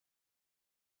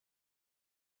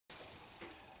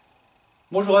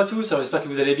Bonjour à tous, alors j'espère que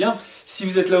vous allez bien. Si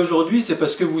vous êtes là aujourd'hui, c'est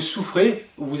parce que vous souffrez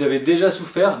ou vous avez déjà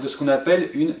souffert de ce qu'on appelle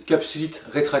une capsulite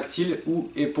rétractile ou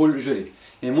épaule gelée.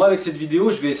 Et moi avec cette vidéo,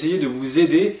 je vais essayer de vous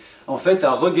aider en fait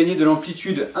à regagner de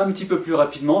l'amplitude un petit peu plus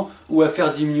rapidement ou à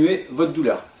faire diminuer votre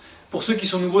douleur. Pour ceux qui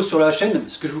sont nouveaux sur la chaîne,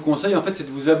 ce que je vous conseille en fait c'est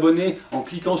de vous abonner en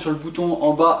cliquant sur le bouton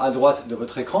en bas à droite de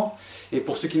votre écran. Et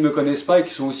pour ceux qui ne me connaissent pas et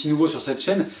qui sont aussi nouveaux sur cette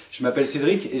chaîne, je m'appelle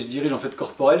Cédric et je dirige en fait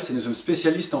Corpor'Health et nous sommes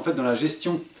spécialistes en fait dans la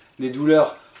gestion des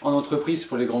douleurs en entreprise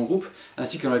pour les grands groupes,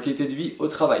 ainsi que dans la qualité de vie au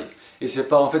travail. Et c'est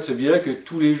par en fait ce biais-là que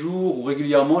tous les jours ou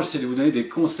régulièrement j'essaie de vous donner des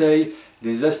conseils,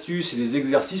 des astuces et des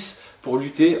exercices pour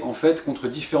lutter en fait contre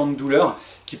différentes douleurs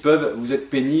qui peuvent vous être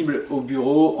pénibles au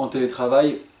bureau, en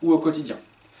télétravail ou au quotidien.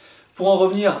 Pour en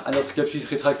revenir à notre capsulite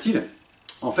rétractile,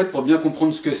 en fait pour bien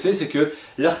comprendre ce que c'est que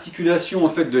l'articulation en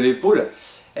fait de l'épaule,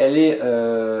 elle est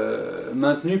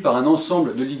maintenue par un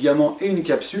ensemble de ligaments et une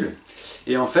capsule.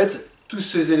 Et en fait, tous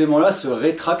ces éléments-là se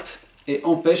rétractent et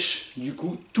empêchent du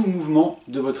coup tout mouvement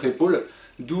de votre épaule,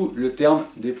 d'où le terme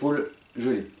d'épaule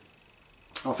gelée.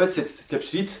 En fait, cette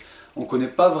capsulite, on ne connaît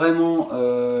pas vraiment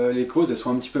les causes, elles sont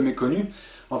un petit peu méconnues.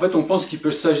 En fait, on pense qu'il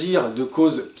peut s'agir de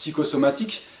causes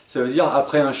psychosomatiques, ça veut dire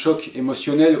après un choc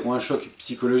émotionnel ou un choc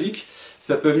psychologique.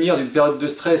 Ça peut venir d'une période de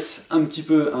stress un petit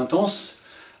peu intense.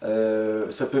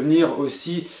 Ça peut venir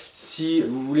aussi, si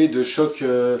vous voulez, de chocs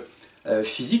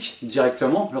physique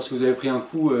directement lorsque vous avez pris un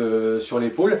coup sur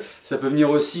l'épaule. Ça peut venir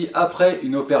aussi après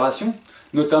une opération,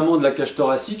 notamment de la cage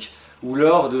thoracique ou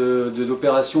lors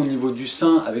d'opérations au niveau du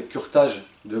sein avec curetage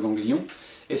de ganglions.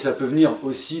 Et ça peut venir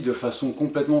aussi de façon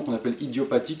complètement qu'on appelle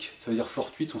idiopathique, ça veut dire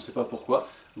fortuite, on ne sait pas pourquoi,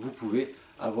 vous pouvez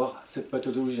avoir cette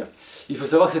pathologie. Il faut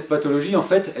savoir que cette pathologie, en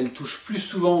fait, elle touche plus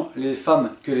souvent les femmes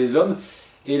que les hommes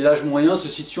et l'âge moyen se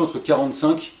situe entre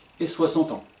 45 et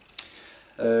 60 ans.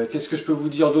 Qu'est-ce que je peux vous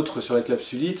dire d'autre sur la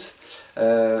capsulite?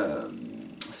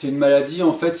 C'est une maladie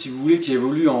en fait, si vous voulez, qui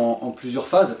évolue en plusieurs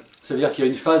phases. Ça veut dire qu'il y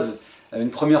a une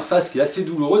première phase qui est assez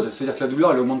douloureuse, ça veut dire que la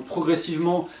douleur elle augmente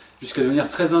progressivement jusqu'à devenir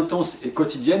très intense et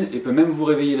quotidienne et peut même vous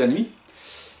réveiller la nuit.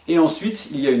 Et ensuite,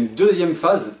 il y a une deuxième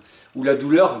phase où la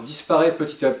douleur disparaît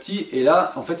petit à petit et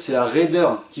là, en fait, c'est la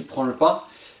raideur qui prend le pas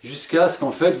jusqu'à ce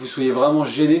qu'en fait vous soyez vraiment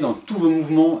gêné dans tous vos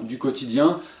mouvements du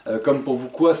quotidien, comme pour vous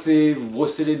coiffer, vous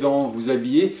brosser les dents, vous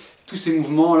habiller. Tous ces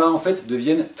mouvements-là en fait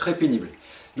deviennent très pénibles.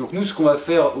 Donc nous, ce qu'on va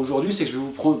faire aujourd'hui, c'est que je vais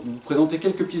vous présenter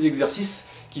quelques petits exercices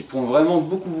qui pourront vraiment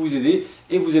beaucoup vous aider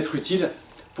et vous être utiles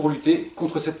pour lutter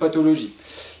contre cette pathologie.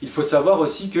 Il faut savoir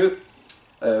aussi que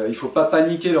il ne faut pas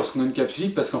paniquer lorsqu'on a une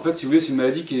capsulite parce qu'en fait, si vous voulez,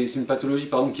 c'est une pathologie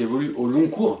qui évolue au long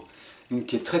cours, donc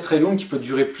qui est très très longue, qui peut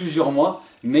durer plusieurs mois,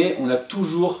 mais on a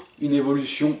toujours une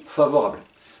évolution favorable.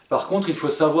 Par contre, il faut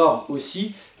savoir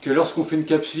aussi que lorsqu'on fait une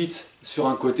capsulite sur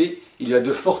un côté, il y a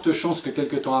de fortes chances que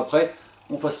quelques temps après,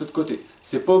 on fasse l'autre côté.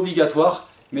 C'est pas obligatoire,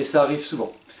 mais ça arrive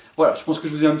souvent. Voilà, je pense que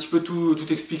je vous ai un petit peu tout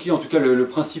expliqué, en tout cas le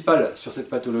principal sur cette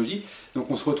pathologie.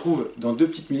 Donc on se retrouve dans 2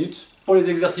 petites minutes pour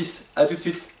les exercices. A tout de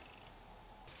suite.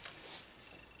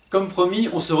 Comme promis,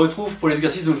 on se retrouve pour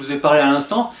l'exercice dont je vous ai parlé à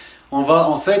l'instant. On va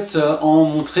en fait en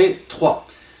montrer 3.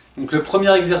 Donc le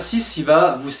premier exercice, il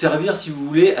va vous servir, si vous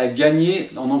voulez, à gagner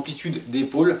en amplitude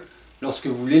d'épaule lorsque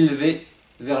vous l'élevez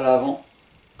vers l'avant,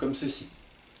 comme ceci.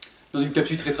 Dans une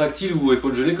capsulite rétractile ou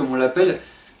épaule gelée, comme on l'appelle,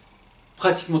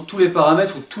 pratiquement tous les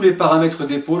paramètres ou tous les paramètres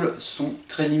d'épaule sont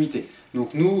très limités.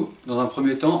 Donc nous, dans un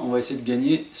premier temps, on va essayer de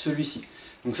gagner celui-ci.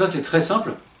 Donc ça, c'est très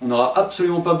simple. On n'aura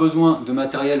absolument pas besoin de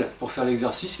matériel pour faire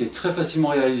l'exercice. Il est très facilement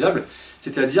réalisable.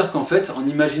 C'est-à-dire qu'en fait, en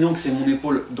imaginant que c'est mon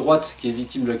épaule droite qui est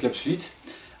victime de la capsulite,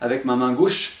 avec ma main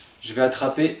gauche, je vais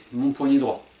attraper mon poignet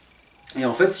droit. Et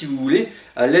en fait, si vous voulez,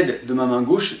 à l'aide de ma main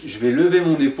gauche, je vais lever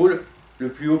mon épaule le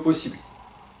plus haut possible.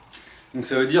 Donc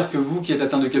ça veut dire que vous qui êtes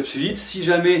atteint de capsulite, si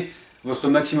jamais votre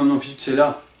maximum d'amplitude c'est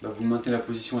là, vous maintenez la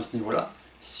position à ce niveau-là.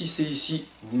 Si c'est ici,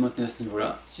 vous maintenez à ce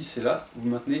niveau-là. Si c'est là, vous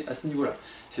maintenez à ce niveau-là.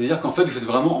 C'est-à-dire qu'en fait, vous faites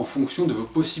vraiment en fonction de vos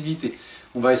possibilités.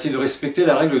 On va essayer de respecter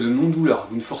la règle de non-douleur.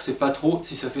 Vous ne forcez pas trop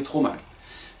si ça fait trop mal.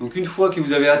 Donc une fois que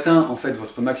vous avez atteint en fait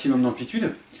votre maximum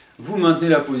d'amplitude, vous maintenez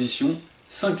la position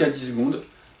 5 à 10 secondes,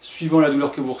 suivant la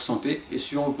douleur que vous ressentez et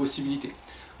suivant vos possibilités.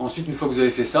 Ensuite, une fois que vous avez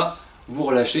fait ça, vous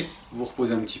relâchez, vous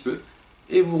reposez un petit peu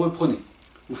et vous reprenez.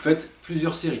 Vous faites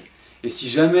plusieurs séries. Et si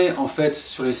jamais, en fait,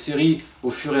 sur les séries, au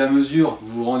fur et à mesure,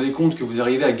 vous vous rendez compte que vous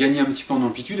arrivez à gagner un petit peu en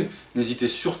amplitude, n'hésitez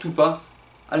surtout pas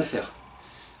à le faire.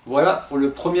 Voilà pour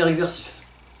le premier exercice.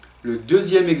 Le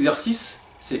deuxième exercice,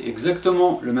 c'est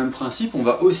exactement le même principe. On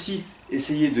va aussi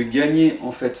essayer de gagner,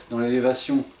 en fait, dans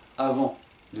l'élévation avant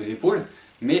de l'épaule,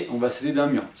 mais on va s'aider d'un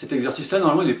mur. Cet exercice-là,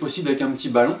 normalement, il est possible avec un petit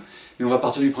ballon, mais on va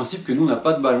partir du principe que nous, on n'a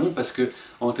pas de ballon, parce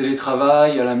qu'en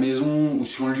télétravail, à la maison, ou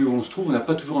sur le lieu où on se trouve, on n'a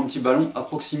pas toujours un petit ballon à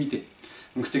proximité.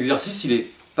 Donc cet exercice, il est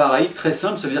pareil, très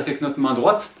simple, ça veut dire qu'avec notre main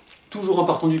droite, toujours en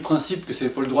partant du principe que c'est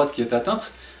l'épaule droite qui est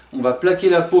atteinte, on va plaquer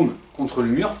la paume contre le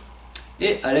mur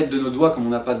et à l'aide de nos doigts, comme on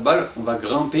n'a pas de balle, on va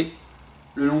grimper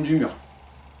le long du mur.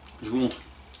 Je vous montre.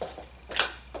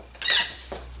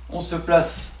 On se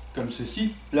place comme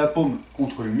ceci, la paume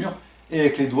contre le mur, et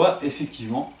avec les doigts,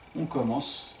 effectivement, on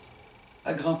commence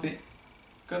à grimper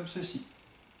comme ceci.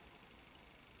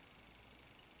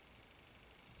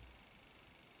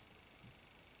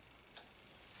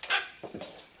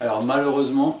 Alors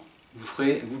malheureusement,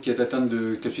 vous qui êtes atteinte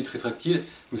de capsulite rétractile,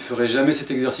 vous ne ferez jamais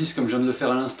cet exercice comme je viens de le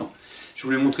faire à l'instant. Je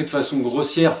vous l'ai montré de façon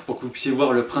grossière pour que vous puissiez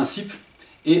voir le principe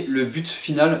et le but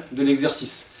final de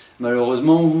l'exercice.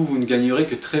 Malheureusement, vous ne gagnerez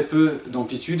que très peu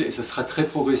d'amplitude et ça sera très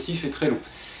progressif et très long.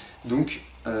 Donc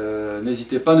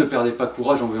n'hésitez pas, ne perdez pas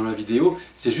courage en voyant la vidéo.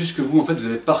 C'est juste que vous, en fait, vous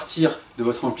allez partir de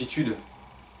votre amplitude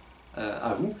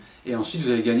à vous et ensuite vous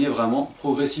allez gagner vraiment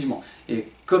progressivement. Et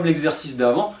comme l'exercice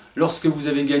d'avant, lorsque vous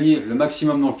avez gagné le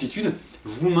maximum d'amplitude,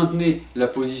 vous maintenez la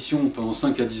position pendant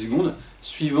 5 à 10 secondes,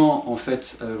 suivant en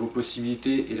fait vos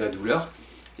possibilités et la douleur,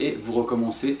 et vous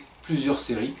recommencez plusieurs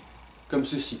séries comme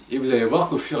ceci. Et vous allez voir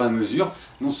qu'au fur et à mesure,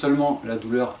 non seulement la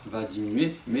douleur va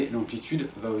diminuer, mais l'amplitude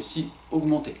va aussi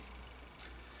augmenter.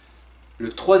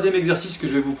 Le troisième exercice que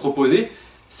je vais vous proposer,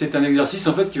 c'est un exercice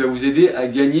en fait qui va vous aider à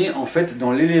gagner en fait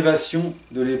dans l'élévation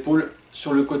de l'épaule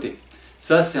sur le côté.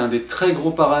 Ça, c'est un des très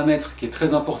gros paramètres qui est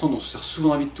très important, dont on se sert souvent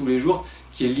dans la vie de tous les jours,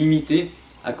 qui est limité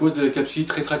à cause de la capsulite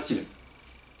rétractile.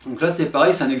 Donc là, c'est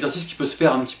pareil, c'est un exercice qui peut se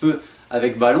faire un petit peu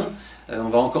avec ballon. On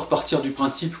va encore partir du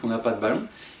principe qu'on n'a pas de ballon.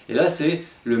 Et là, c'est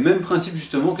le même principe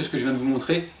justement que ce que je viens de vous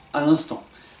montrer à l'instant.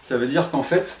 Ça veut dire qu'en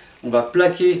fait, on va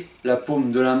plaquer la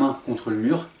paume de la main contre le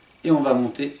mur et on va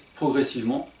monter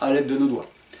progressivement à l'aide de nos doigts.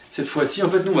 Cette fois-ci, en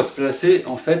fait, nous, on va se placer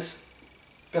en fait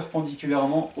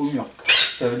perpendiculairement au mur.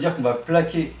 Ça veut dire qu'on va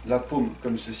plaquer la paume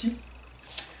comme ceci.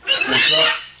 Donc là,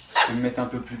 je vais me mettre un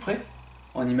peu plus près,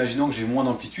 en imaginant que j'ai moins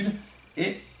d'amplitude,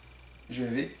 et je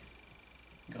vais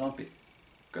grimper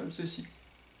comme ceci.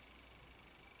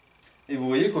 Et vous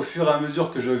voyez qu'au fur et à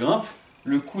mesure que je grimpe,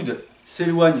 le coude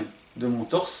s'éloigne de mon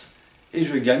torse et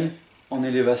je gagne en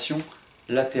élévation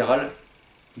latérale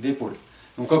d'épaule.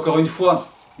 Donc encore une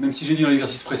fois, même si j'ai dit dans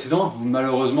l'exercice précédent,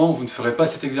 malheureusement vous ne ferez pas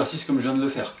cet exercice comme je viens de le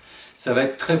faire. Ça va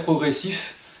être très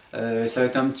progressif, ça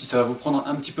va vous prendre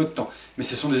un petit peu de temps. Mais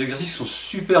ce sont des exercices qui sont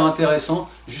super intéressants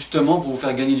justement pour vous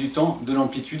faire gagner du temps, de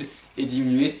l'amplitude et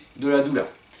diminuer de la douleur.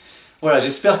 Voilà,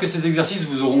 j'espère que ces exercices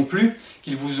vous auront plu,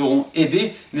 qu'ils vous auront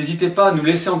aidé. N'hésitez pas à nous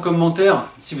laisser en commentaire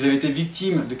si vous avez été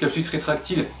victime de capsulite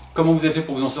rétractile, comment vous avez fait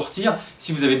pour vous en sortir,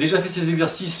 si vous avez déjà fait ces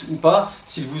exercices ou pas,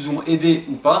 s'ils vous ont aidé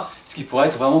ou pas, ce qui pourra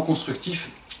être vraiment constructif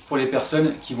pour les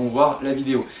personnes qui vont voir la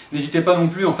vidéo. N'hésitez pas non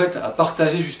plus en fait à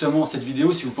partager justement cette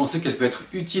vidéo si vous pensez qu'elle peut être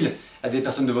utile à des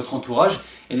personnes de votre entourage,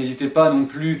 et n'hésitez pas non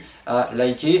plus à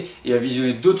liker et à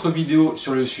visionner d'autres vidéos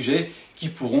sur le sujet qui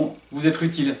pourront vous être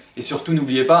utiles. Et surtout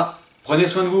n'oubliez pas, prenez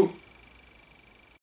soin de vous.